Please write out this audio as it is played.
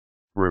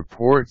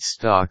Report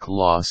stock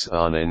loss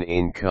on an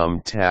income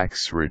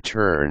tax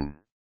return.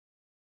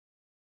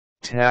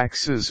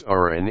 Taxes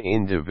are an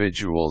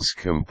individual's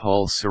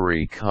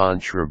compulsory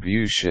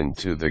contribution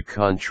to the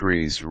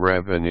country's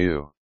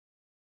revenue.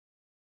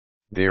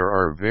 There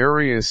are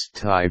various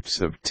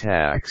types of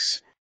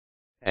tax,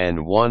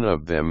 and one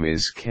of them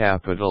is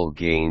capital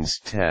gains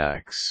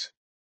tax.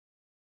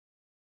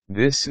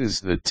 This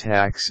is the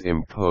tax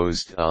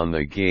imposed on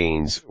the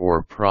gains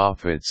or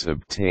profits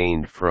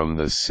obtained from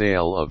the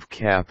sale of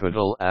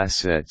capital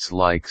assets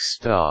like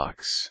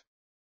stocks.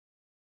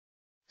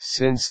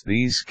 Since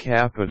these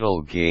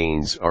capital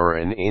gains are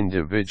an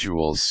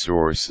individual's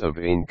source of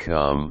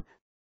income,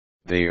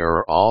 they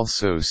are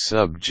also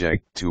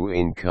subject to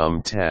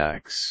income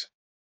tax.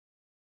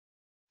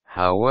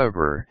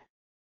 However,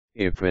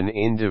 if an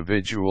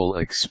individual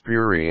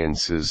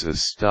experiences a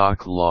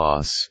stock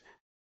loss,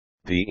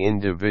 the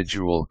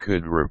individual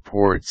could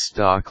report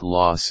stock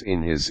loss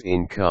in his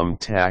income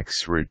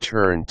tax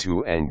return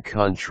too, and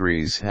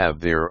countries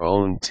have their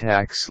own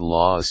tax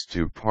laws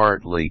to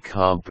partly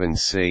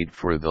compensate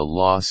for the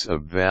loss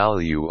of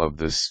value of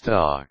the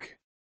stock.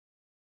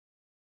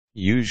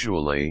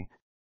 Usually,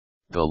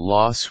 the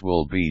loss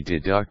will be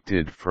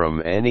deducted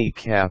from any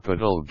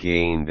capital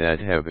gain that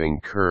have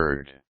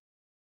incurred.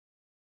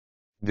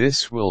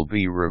 This will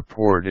be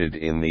reported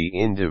in the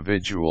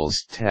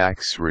individual's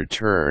tax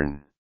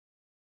return.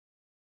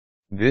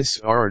 This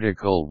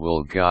article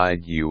will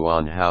guide you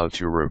on how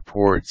to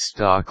report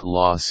stock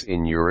loss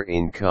in your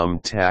income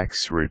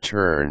tax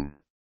return.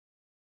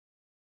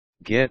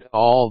 Get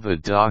all the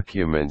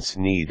documents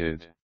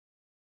needed.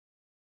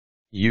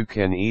 You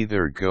can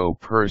either go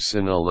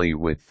personally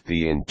with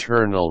the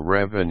Internal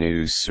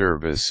Revenue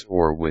Service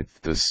or with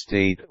the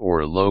state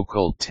or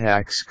local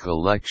tax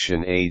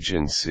collection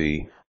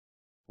agency,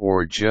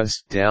 or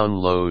just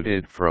download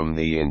it from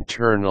the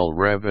Internal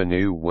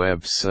Revenue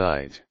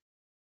website.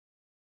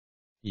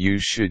 You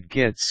should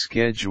get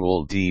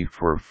Schedule D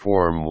for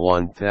Form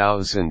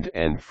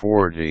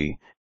 1040,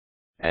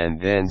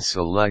 and then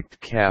select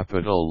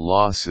capital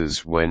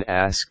losses when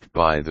asked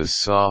by the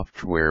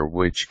software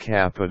which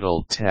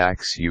capital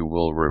tax you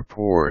will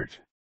report.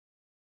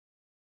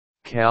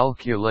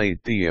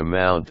 Calculate the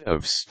amount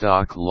of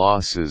stock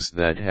losses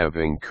that have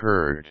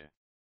incurred.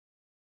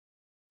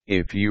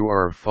 If you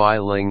are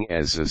filing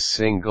as a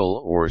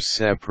single or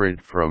separate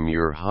from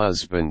your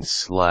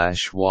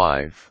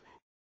husband/wife,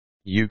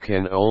 you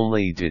can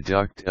only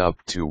deduct up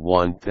to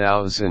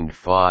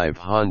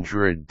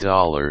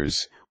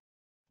 $1,500,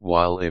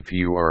 while if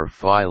you are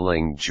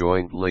filing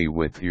jointly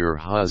with your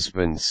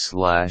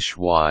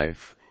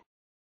husband/wife,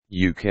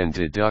 you can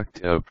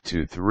deduct up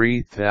to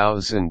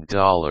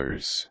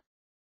 $3,000.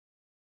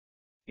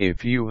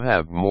 If you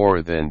have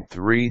more than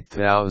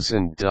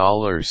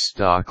 $3,000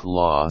 stock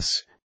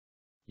loss,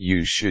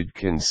 you should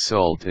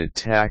consult a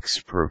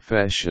tax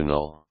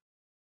professional.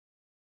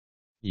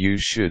 You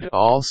should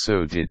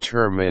also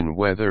determine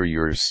whether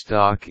your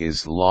stock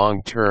is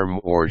long-term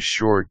or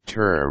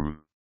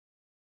short-term.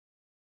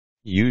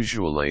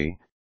 Usually,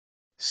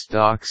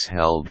 stocks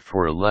held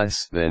for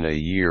less than a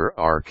year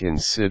are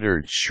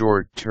considered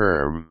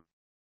short-term.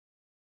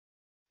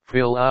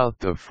 Fill out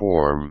the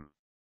form.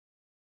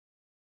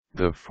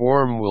 The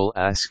form will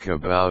ask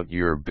about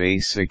your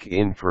basic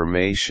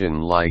information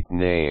like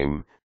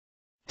name,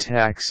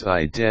 tax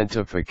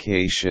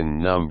identification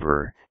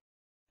number,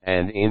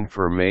 and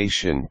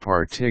information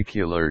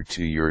particular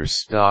to your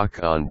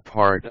stock on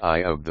Part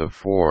I of the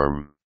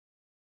form.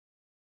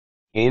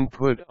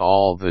 Input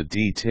all the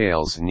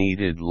details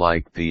needed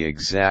like the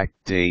exact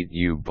date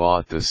you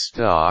bought the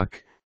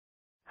stock,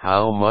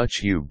 how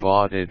much you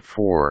bought it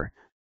for,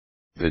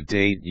 the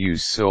date you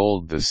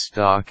sold the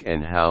stock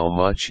and how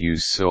much you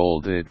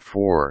sold it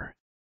for.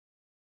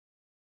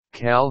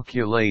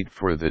 Calculate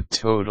for the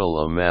total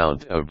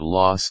amount of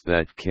loss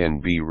that can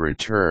be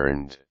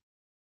returned.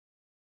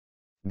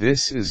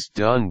 This is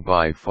done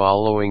by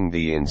following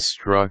the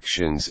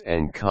instructions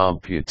and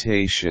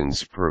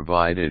computations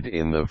provided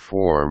in the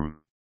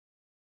form.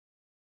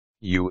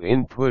 You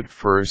input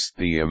first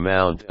the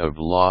amount of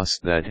loss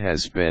that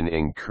has been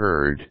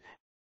incurred,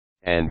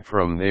 and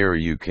from there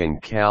you can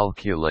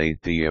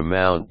calculate the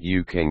amount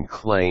you can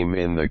claim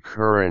in the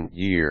current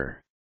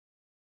year.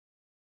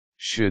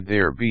 Should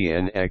there be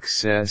an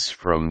excess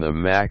from the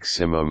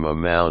maximum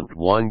amount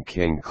one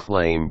can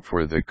claim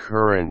for the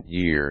current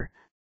year,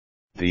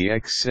 the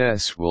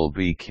excess will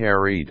be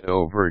carried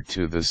over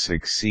to the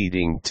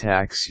succeeding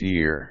tax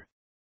year.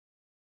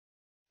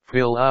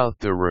 Fill out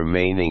the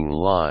remaining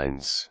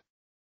lines.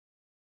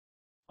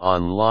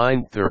 On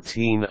line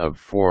 13 of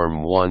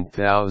Form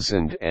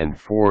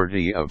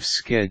 1040 of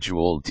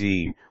Schedule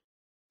D,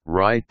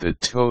 write the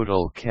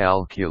total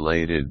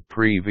calculated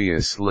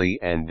previously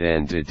and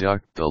then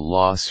deduct the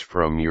loss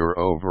from your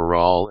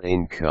overall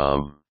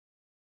income.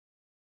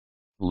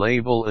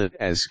 Label it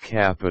as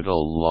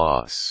capital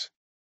loss.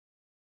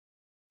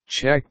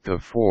 Check the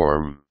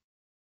form.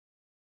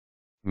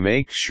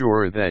 Make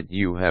sure that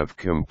you have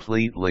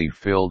completely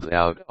filled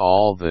out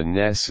all the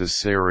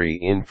necessary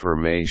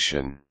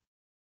information.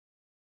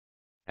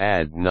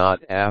 add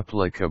 "not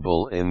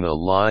applicable" in the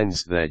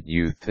lines that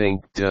you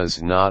think does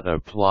not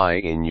apply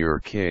in your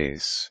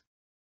case.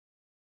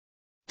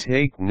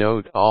 Take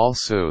note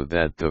also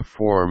that the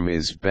form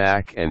is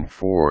back and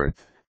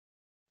forth,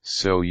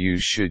 so you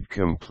should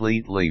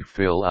completely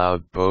fill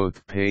out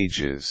both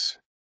pages.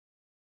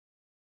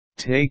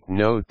 Take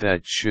note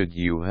that should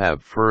you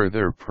have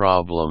further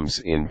problems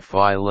in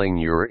filing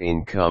your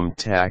income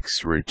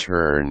tax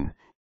return,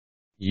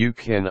 you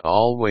can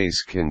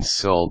always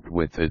consult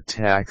with a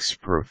tax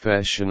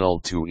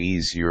professional to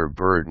ease your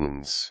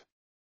burdens.